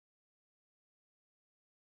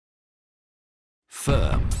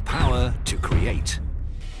FERM, power to create.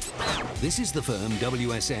 This is the FERM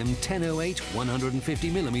WSM1008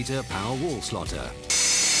 150mm power wall slotter.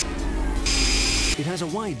 It has a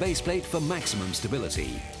wide base plate for maximum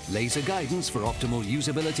stability, laser guidance for optimal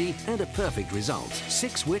usability and a perfect result,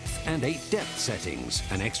 6 width and 8 depth settings,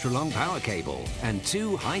 an extra long power cable, and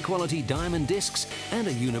 2 high-quality diamond discs and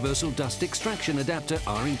a universal dust extraction adapter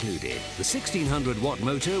are included. The 1600 watt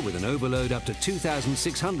motor with an overload up to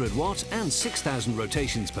 2600 watt and 6000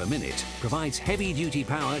 rotations per minute provides heavy-duty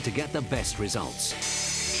power to get the best results.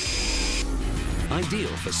 Ideal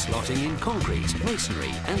for slotting in concrete,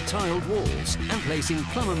 masonry and tiled walls and placing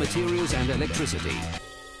plumber materials and electricity.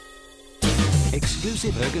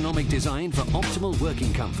 Exclusive ergonomic design for optimal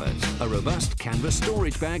working comfort. A robust canvas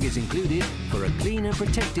storage bag is included for a clean and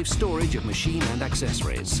protective storage of machine and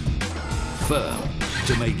accessories. FERM,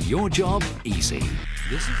 to make your job easy.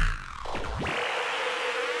 This is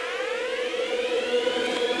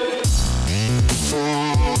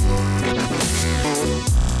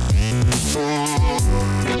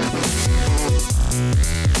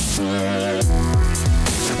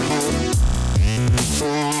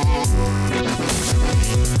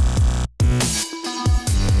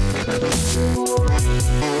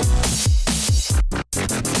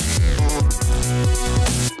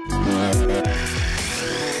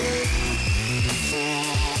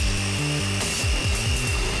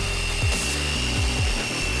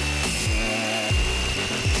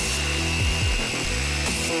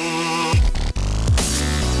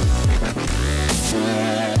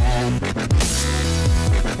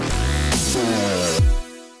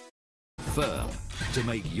FERM, to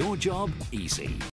make your job easy.